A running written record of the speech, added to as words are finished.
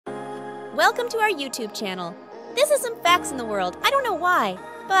Welcome to our YouTube channel. This is some facts in the world. I don't know why,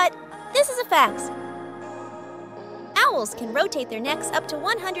 but this is a fact. Owls can rotate their necks up to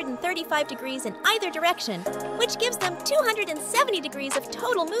 135 degrees in either direction, which gives them 270 degrees of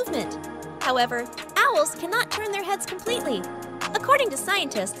total movement. However, owls cannot turn their heads completely. According to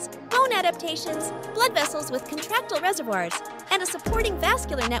scientists, bone adaptations, blood vessels with contractile reservoirs, and a supporting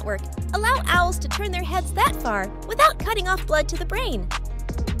vascular network allow owls to turn their heads that far without cutting off blood to the brain.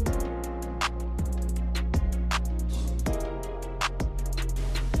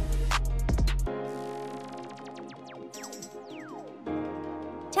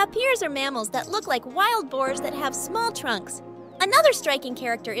 Tapirs are mammals that look like wild boars that have small trunks. Another striking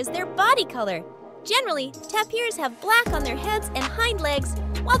character is their body color. Generally, tapirs have black on their heads and hind legs,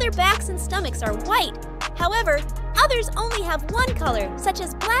 while their backs and stomachs are white. However, others only have one color, such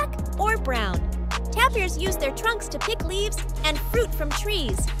as black or brown. Tapirs use their trunks to pick leaves and fruit from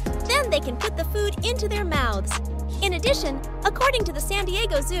trees. Then they can put the food into their mouths. In addition, according to the San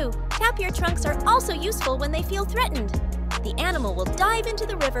Diego Zoo, tapir trunks are also useful when they feel threatened. The animal will dive into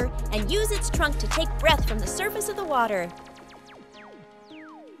the river and use its trunk to take breath from the surface of the water.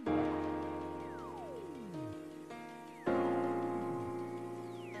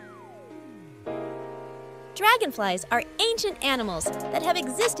 Dragonflies are ancient animals that have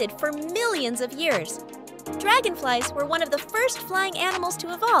existed for millions of years. Dragonflies were one of the first flying animals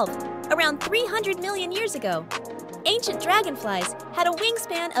to evolve, around 300 million years ago. Ancient dragonflies had a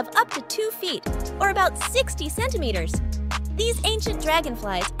wingspan of up to 2 feet, or about 60 centimeters. These ancient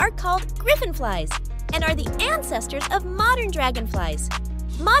dragonflies are called griffinflies and are the ancestors of modern dragonflies.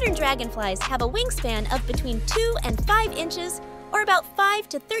 Modern dragonflies have a wingspan of between 2 and 5 inches, or about 5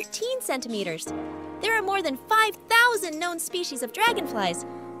 to 13 centimeters. There are more than 5,000 known species of dragonflies,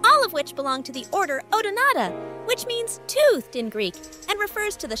 all of which belong to the order Odonata, which means toothed in Greek and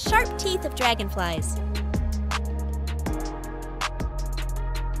refers to the sharp teeth of dragonflies.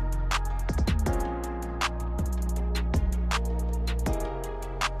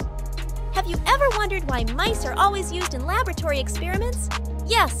 Have you ever wondered why mice are always used in laboratory experiments?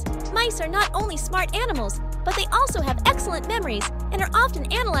 Yes, mice are not only smart animals, but they also have excellent memories and are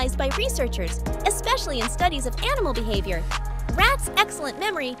often analyzed by researchers, especially in studies of animal behavior. Rats' excellent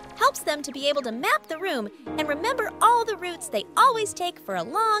memory helps them to be able to map the room and remember all the routes they always take for a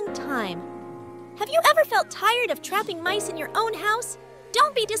long time. Have you ever felt tired of trapping mice in your own house?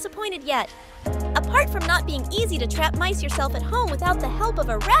 Don't be disappointed yet. Apart from not being easy to trap mice yourself at home without the help of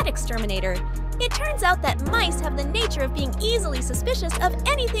a rat exterminator, it turns out that mice have the nature of being easily suspicious of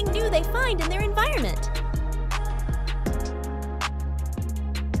anything new they find in their environment.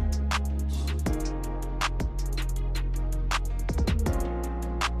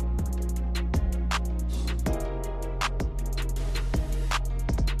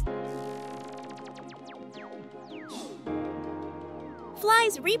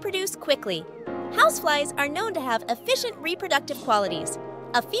 Flies reproduce quickly. Houseflies are known to have efficient reproductive qualities.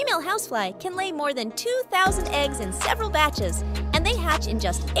 A female housefly can lay more than 2,000 eggs in several batches, and they hatch in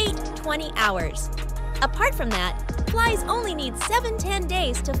just 8-20 hours. Apart from that, flies only need 7-10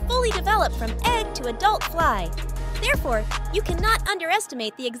 days to fully develop from egg to adult fly. Therefore, you cannot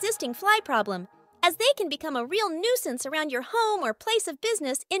underestimate the existing fly problem, as they can become a real nuisance around your home or place of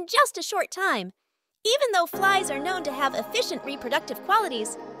business in just a short time. Even though flies are known to have efficient reproductive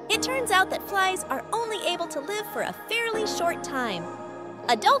qualities, it turns out that flies are only able to live for a fairly short time.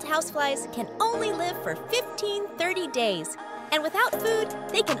 Adult houseflies can only live for 15-30 days, and without food,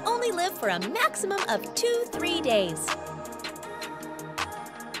 they can only live for a maximum of 2-3 days.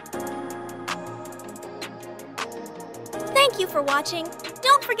 Thank you for watching.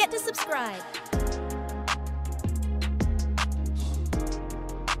 Don't forget to subscribe.